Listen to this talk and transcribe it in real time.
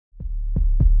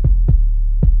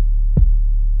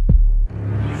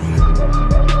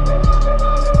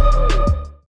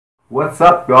What's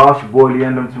up, y'all? It's your boy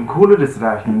Leandro from Cooler. This is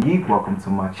Ashton Geek. Welcome to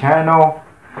my channel.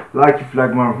 Like if you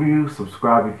like my review,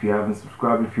 subscribe if you haven't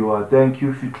subscribed. If you are, thank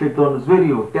you. If you clicked on this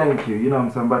video, thank you. You know what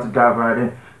I'm saying? I'm about to dive right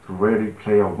in to Ready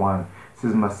Player One. This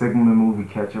is my segment movie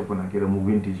catch up when I get a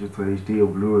movie in digital HD or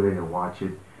Blu-ray and watch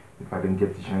it. If I didn't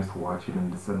get the chance to watch it in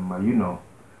the cinema, you know.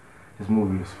 This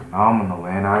movie is phenomenal,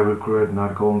 man. I regret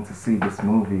not going to see this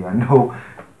movie. I know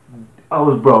I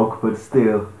was broke, but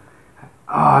still.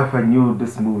 If I knew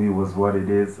this movie was what it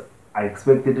is, I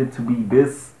expected it to be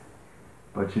this.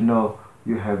 But you know,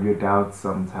 you have your doubts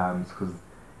sometimes because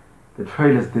the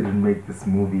trailers didn't make this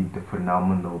movie the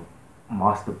phenomenal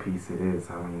masterpiece it is.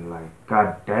 I mean, like,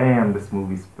 god damn, this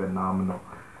movie's phenomenal.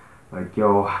 Like,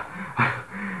 yo,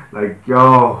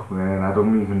 man, I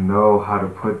don't even know how to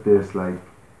put this. Like,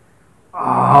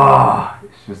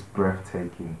 it's just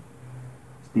breathtaking.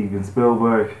 Steven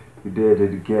Spielberg, you did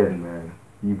it again, man.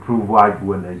 You proved why you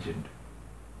were a legend.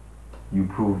 You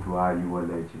proved why you were a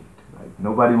legend. Like,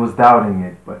 nobody was doubting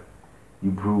it, but you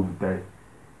proved that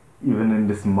even in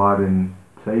this modern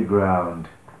playground,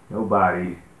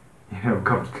 nobody,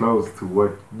 comes close to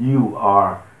what you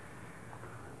are.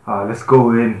 Let's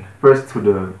go in first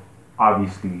to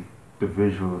obviously, the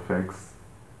visual effects.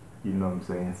 You know what I'm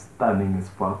saying? Stunning as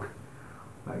fuck.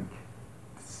 Like,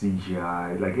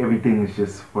 CGI, like everything is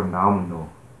just phenomenal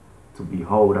to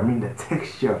behold. I mean, the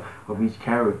texture of each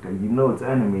character, it's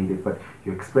animated, but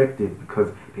you expect it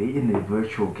because they're in a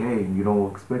virtual game. You don't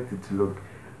expect it to look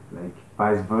like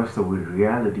vice versa with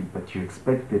reality, but you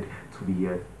expect it to be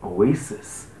an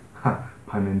oasis.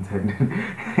 Pun intended.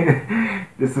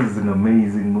 This is an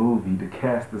amazing movie. The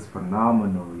cast is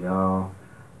phenomenal, y'all.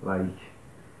 Man.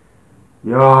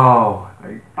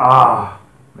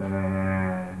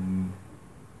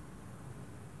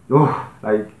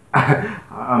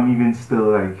 I'm even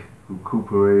still like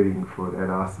recuperating for that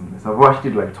awesomeness. I've watched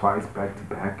it like twice back to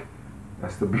back.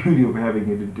 That's the beauty of having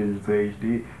it in digital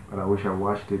HD. But I wish I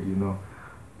watched it,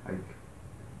 like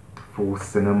full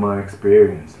cinema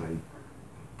experience, like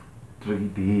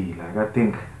 3D. Like, I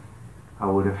think I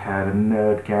would have had a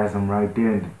nerdgasm right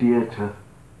there in the theater.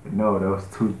 No, that was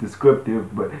too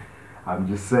descriptive, but I'm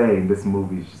just saying this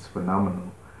movie is just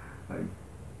phenomenal. Like,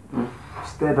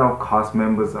 standout cast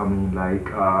members, I mean, like,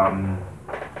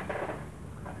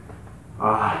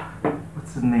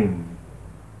 what's his name?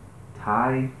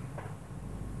 Ty? I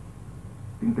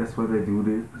think that's what they do.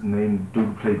 His name, dude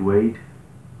who played Wade,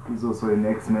 who's also in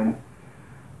X-Men.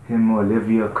 Him,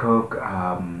 Olivia Cook,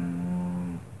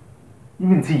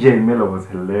 even T.J. Miller was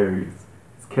hilarious.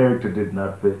 His character did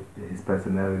not fit his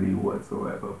personality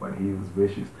whatsoever, but he was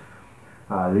vicious.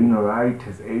 Lena Wright,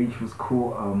 his age was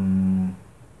cool.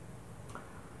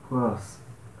 Who else?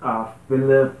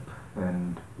 Philip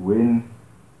and Win,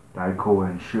 Daiko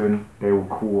and Shun, they were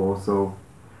cool also.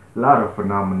 A lot of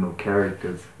phenomenal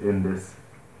characters in this.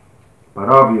 But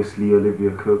obviously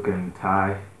Olivia Cook and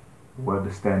Ty were the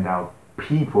standout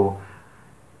people.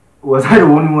 Was I the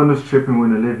only one who's tripping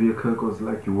when Olivia Cook was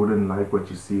like, you wouldn't like what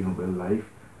you see in real life?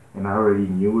 And I already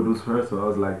knew it was her, so I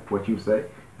was like, what you say?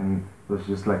 And it was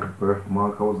just like a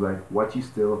birthmark. I was like, what, you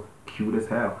still cute as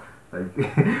hell? Like,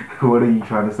 what are you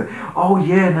trying to say? Oh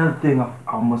yeah, another thing I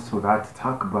almost forgot to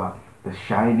talk about. The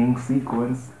Shining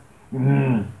sequence.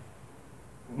 That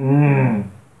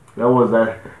was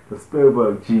the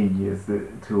Spielberg genius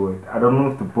to it. I don't know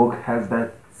if the book has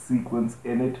that sequence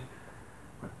in it.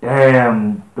 But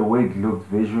damn, the way it looked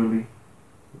visually.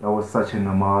 That was such an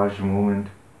homage moment.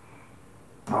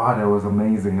 Oh, that was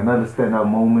amazing. Another standout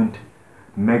moment.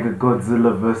 Mega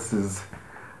Godzilla versus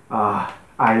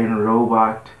Iron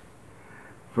Robot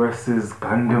versus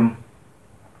Gundam.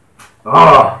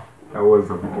 That was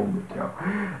a moment, yo.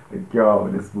 Like, yo,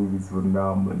 this movie's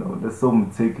phenomenal. They're so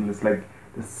meticulous. Like,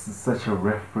 this is such a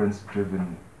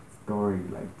reference-driven story.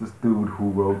 Like, this dude who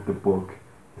wrote the book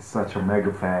is such a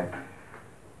mega fan.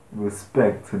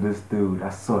 Respect to this dude. I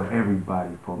saw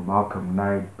everybody from Malcolm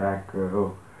Knight,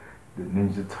 Batgirl, the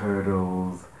Ninja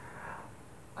Turtles.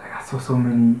 Like, I saw so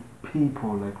many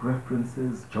people, like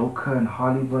references. Joker and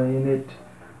Harley were in it.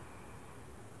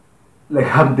 Like,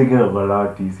 I'm thinking of a lot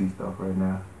of DC stuff right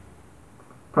now.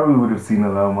 Probably would have seen a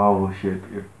lot of Marvel shit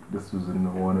if this was in the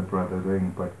Warner Brother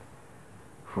thing, but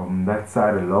from that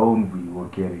side alone, we were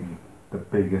getting the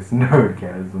biggest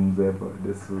nerdgasms ever.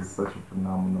 This was such a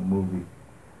phenomenal movie.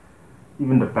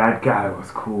 Even the bad guy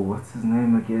was cool. What's his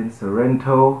name again?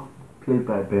 Sorrento, played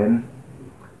by Ben.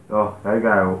 Oh, that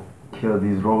guy killed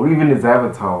his role. Even his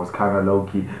avatar was kind of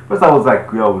low-key. First I was like,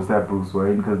 yo, was that Bruce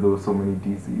Wayne? Because there were so many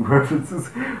DC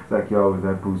references. It's like, yo, is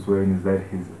that Bruce Wayne? Is that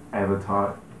his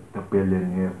avatar? The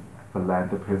billionaire,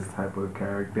 philanthropist type of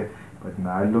character. But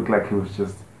nah, it looked like he was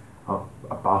just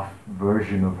a buff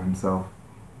version of himself,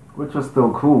 which was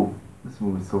still cool. This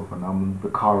movie's so phenomenal. The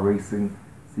car racing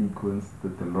sequence, the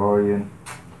DeLorean.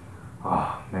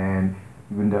 Oh man,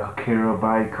 even the Akira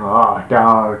bike. Oh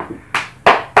dog.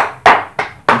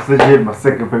 It's legit my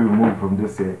second favorite movie from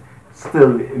this year.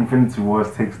 Still, Infinity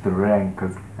Wars takes the rank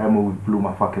because that movie blew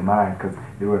my fucking mind because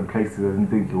it went places I didn't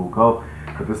think it would go.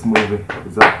 But this movie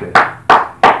is up there.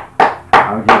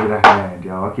 I'll give it a hand,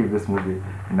 y'all. I'll give this movie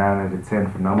a 9 out of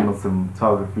 10. Phenomenal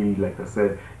cinematography, like I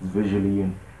said, it's visually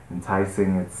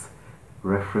enticing. It's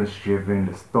reference driven.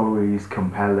 The story is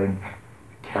compelling.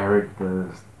 The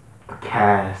characters, the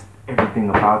cast, everything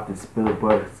about this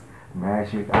Spielberg's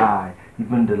magic eye.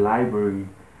 Even the library.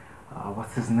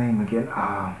 What's his name again?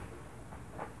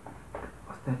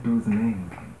 What's that dude's name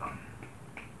again?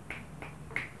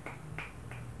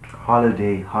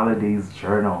 Holiday's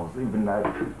journals, even that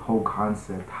whole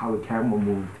concept, how the camera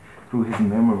moved through his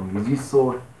memories. You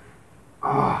saw it.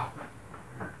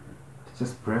 It's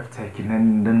just breathtaking.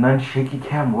 And the non-shaky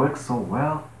cam works so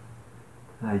well.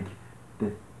 Like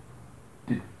the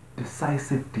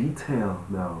decisive detail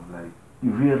though. Like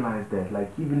you realize that,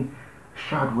 like even a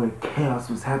shot where chaos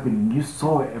was happening, you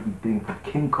saw everything from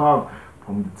King Kong,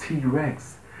 from the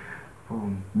T-Rex,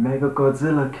 from Mega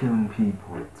Godzilla killing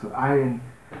people, to Iron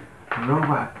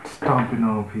Robot stomping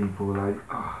on people, like,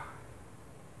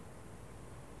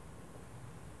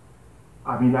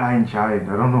 I mean, Iron Giant.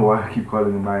 I don't know why I keep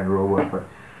calling him Iron Robot, but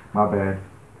my bad.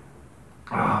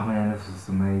 Oh man, this was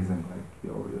amazing. Like,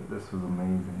 yo, this was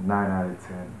amazing. 9 out of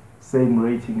 10. Same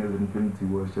rating as Infinity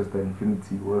Wars, just that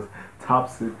Infinity Wars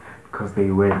tops it because they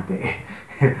went there.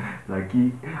 Like,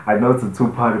 I know it's a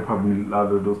two-parter, probably a lot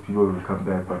of those people will come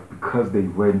back, but because they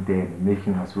went there and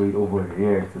making us wait over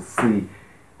here to see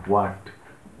what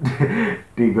they're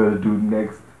gonna do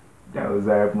next, that was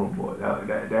admirable.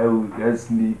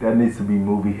 That needs to be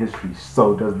movie history.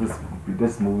 So does this movie.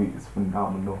 This movie is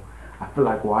phenomenal. I feel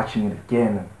like watching it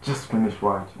again. I just finished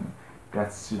watching it.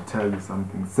 That should tell you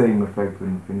something. Same effect with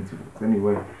Infinity Wars.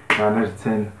 Anyway, 9 out of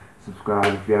 10.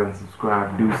 Subscribe if you haven't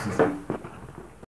subscribed. Deuces.